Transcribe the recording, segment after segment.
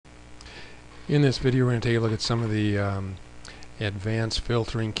In this video we're going to take a look at some of the advanced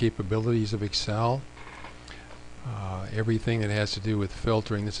filtering capabilities of Excel. Everything that has to do with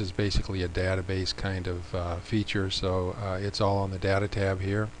filtering, this is basically a database kind of feature, so it's all on the data tab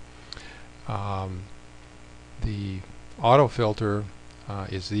here. The auto filter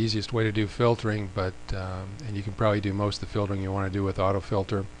is the easiest way to do filtering, but and you can probably do most of the filtering you want to do with auto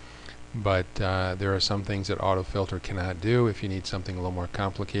filter. But there are some things that auto filter cannot do. If you need something a little more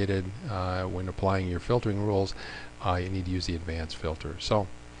complicated when applying your filtering rules, you need to use the advanced filter. So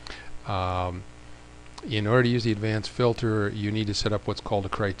in order to use the advanced filter, you need to set up what's called a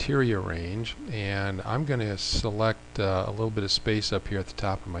criteria range, and I'm going to select a little bit of space up here at the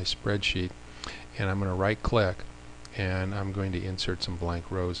top of my spreadsheet, and I'm going to right click and I'm going to insert some blank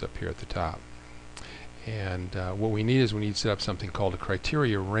rows up here at the top. And what we need is we need to set up something called a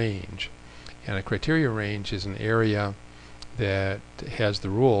criteria range. And a criteria range is an area that has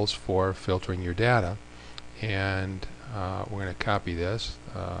the rules for filtering your data. And we're going to copy this,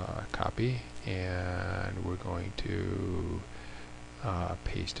 copy, and we're going to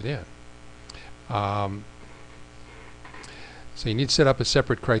paste it in. So you need to set up a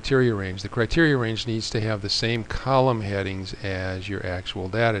separate criteria range. The criteria range needs to have the same column headings as your actual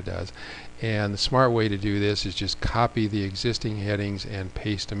data does. And the smart way to do this is just copy the existing headings and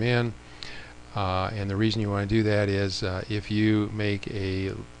paste them in. And the reason you want to do that is if you make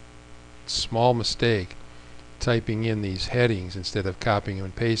a small mistake typing in these headings instead of copying them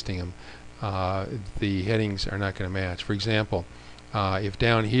and pasting them, the headings are not going to match. For example, if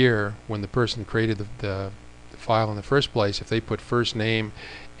down here, when the person created the file in the first place, if they put first name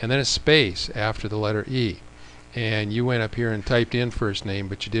and then a space after the letter E, and you went up here and typed in first name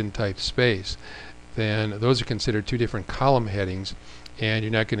but you didn't type space, then those are considered two different column headings, and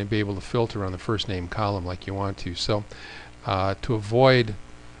you're not going to be able to filter on the first name column like you want to. So to avoid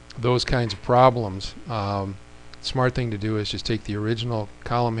those kinds of problems, smart thing to do is just take the original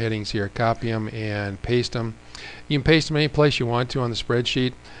column headings here, copy them and paste them. You can paste them any place you want to on the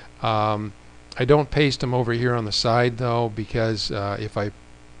spreadsheet. I don't paste them over here on the side though, because if I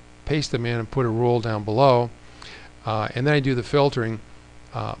paste them in and put a rule down below, and then I do the filtering,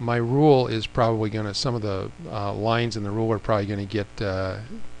 my rule is probably going to, some of the lines in the rule are probably going to get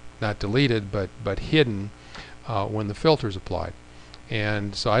not deleted but hidden when the filter is applied.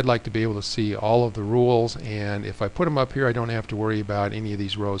 And so I'd like to be able to see all of the rules, and if I put them up here I don't have to worry about any of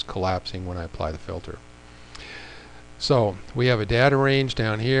these rows collapsing when I apply the filter. So we have a data range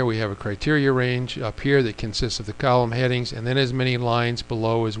down here, we have a criteria range up here that consists of the column headings and then as many lines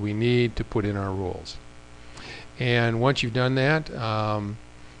below as we need to put in our rules. And once you've done that,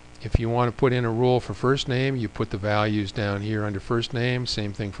 if you want to put in a rule for first name, you put the values down here under first name.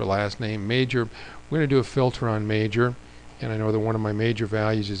 Same thing for last name. Major, we're going to do a filter on major, and I know that one of my major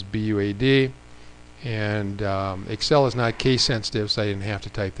values is BUAD, and Excel is not case sensitive, so I didn't have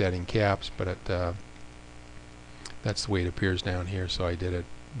to type that in caps, but that's the way it appears down here, so I did it,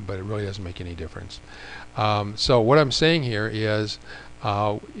 but it really doesn't make any difference. So what I'm saying here is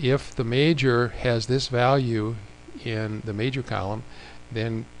if the major has this value in the major column,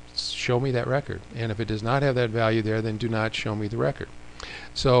 then show me that record, and if it does not have that value there, then do not show me the record.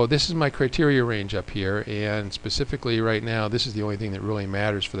 So this is my criteria range up here, and specifically right now this is the only thing that really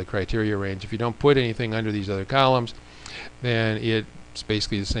matters for the criteria range. If you don't put anything under these other columns, then it's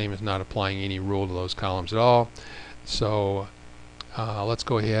basically the same as not applying any rule to those columns at all. So let's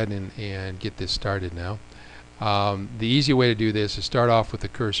go ahead and get this started now. The easy way to do this is start off with the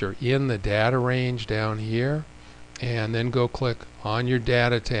cursor in the data range down here, and then go click on your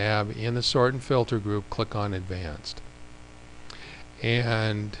data tab in the sort and filter group, click on advanced.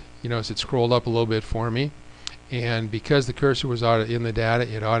 And you notice it scrolled up a little bit for me, and because the cursor was in the data,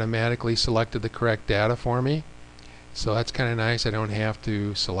 it automatically selected the correct data for me. So that's kind of nice, I don't have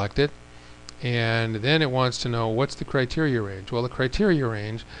to select it. And then it wants to know what's the criteria range. Well, the criteria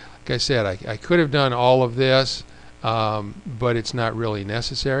range, like I said, I could have done all of this, but it's not really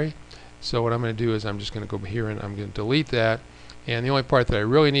necessary. So what I'm going to do is I'm just going to go here and I'm going to delete that, and the only part that I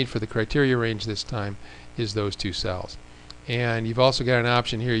really need for the criteria range this time is those two cells. And you've also got an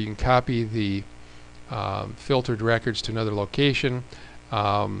option here, you can copy the filtered records to another location.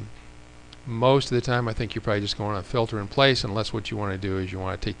 Most of the time I think you're probably just going to filter in place, unless what you want to do is you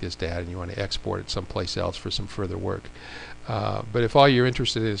want to take this data and you want to export it someplace else for some further work. But if all you're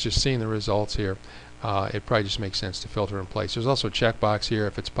interested in is just seeing the results here, it probably just makes sense to filter in place. There's also a checkbox here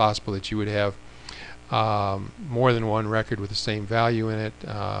if it's possible that you would have more than one record with the same value in it,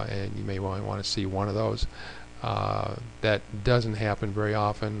 and you may want to see one of those. That doesn't happen very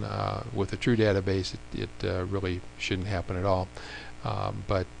often. With a true database, it really shouldn't happen at all.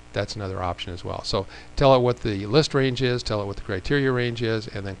 But that's another option as well. So tell it what the list range is, tell it what the criteria range is,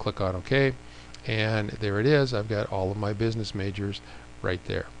 and then click on OK. And there it is. I've got all of my business majors right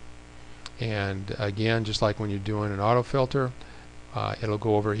there. And again, just like when you're doing an auto filter, it'll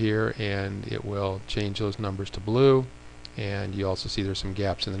go over here and it will change those numbers to blue. And you also see there's some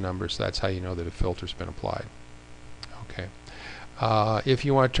gaps in the numbers, so that's how you know that a filter's been applied. Okay. If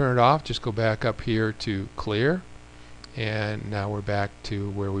you want to turn it off, just go back up here to clear. And now we're back to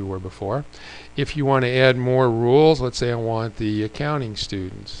where we were before. If you want to add more rules, let's say I want the accounting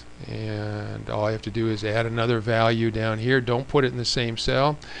students, and all I have to do is add another value down here. Don't put it in the same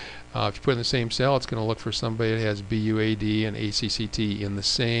cell. If you put it in the same cell, it's going to look for somebody that has BUAD and ACCT in the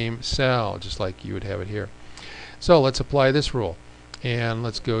same cell, just like you would have it here. So let's apply this rule, and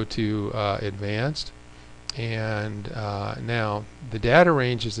let's go to advanced. And now the data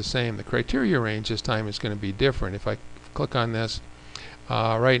range is the same. The criteria range this time is going to be different. If I click on this,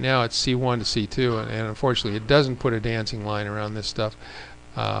 right now it's C1 to C2, and unfortunately it doesn't put a dancing line around this stuff,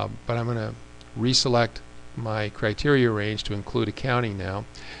 but I'm going to reselect my criteria range to include accounting now.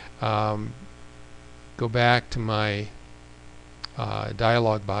 Go back to my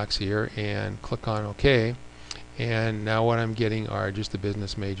dialog box here and click on OK, and now what I'm getting are just the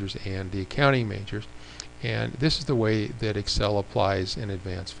business majors and the accounting majors. And this is the way that Excel applies an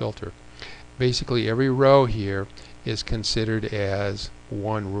advanced filter. Basically every row here is considered as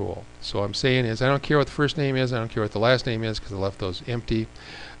one rule. So what I'm saying is I don't care what the first name is, I don't care what the last name is because I left those empty,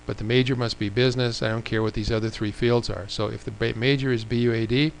 but the major must be business. I don't care what these other three fields are. So if the major is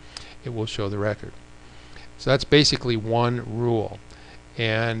BUAD, it will show the record. So that's basically one rule.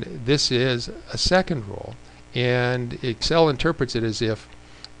 And this is a second rule, and Excel interprets it as if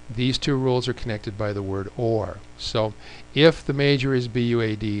these two rules are connected by the word OR. So if the major is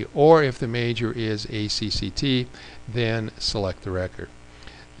BUAD or if the major is ACCT, then select the record.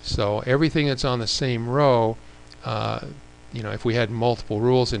 So everything that's on the same row, if we had multiple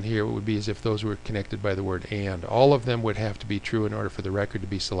rules in here, it would be as if those were connected by the word AND. All of them would have to be true in order for the record to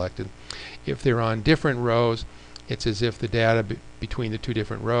be selected. If they're on different rows, it's as if the data between the two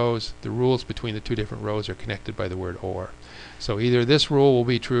different rows, the rules between the two different rows are connected by the word OR. So either this rule will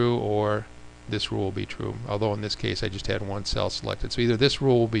be true or this rule will be true, although in this case I just had one cell selected. So either this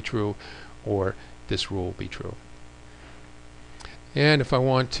rule will be true or this rule will be true. And if I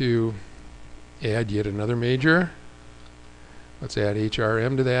want to add yet another major, let's add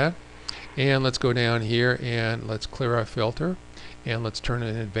HRM to that, and let's go down here and let's clear our filter, and let's turn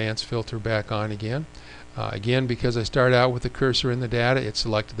an advanced filter back on again. Again, because I start out with the cursor in the data, it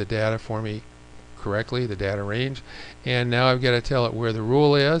selected the data for me correctly, the data range, and now I've got to tell it where the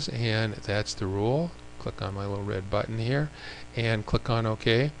rule is, and that's the rule. Click on my little red button here and click on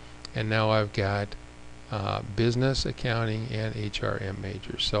OK, and now I've got business, accounting, and HRM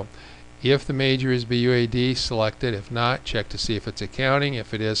majors. So if the major is BUAD, select it. If not, check to see if it's accounting.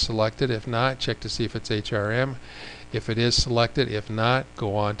 If it is, selected. If not, check to see if it's HRM. If it is selected, if not,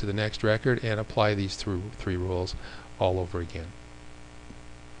 go on to the next record and apply these three rules all over again.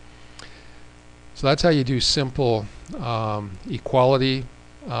 So that's how you do simple equality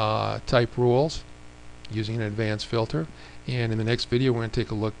type rules using an advanced filter. And in the next video, we're going to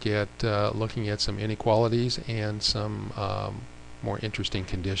take a look at looking at some inequalities and some more interesting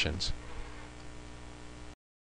conditions.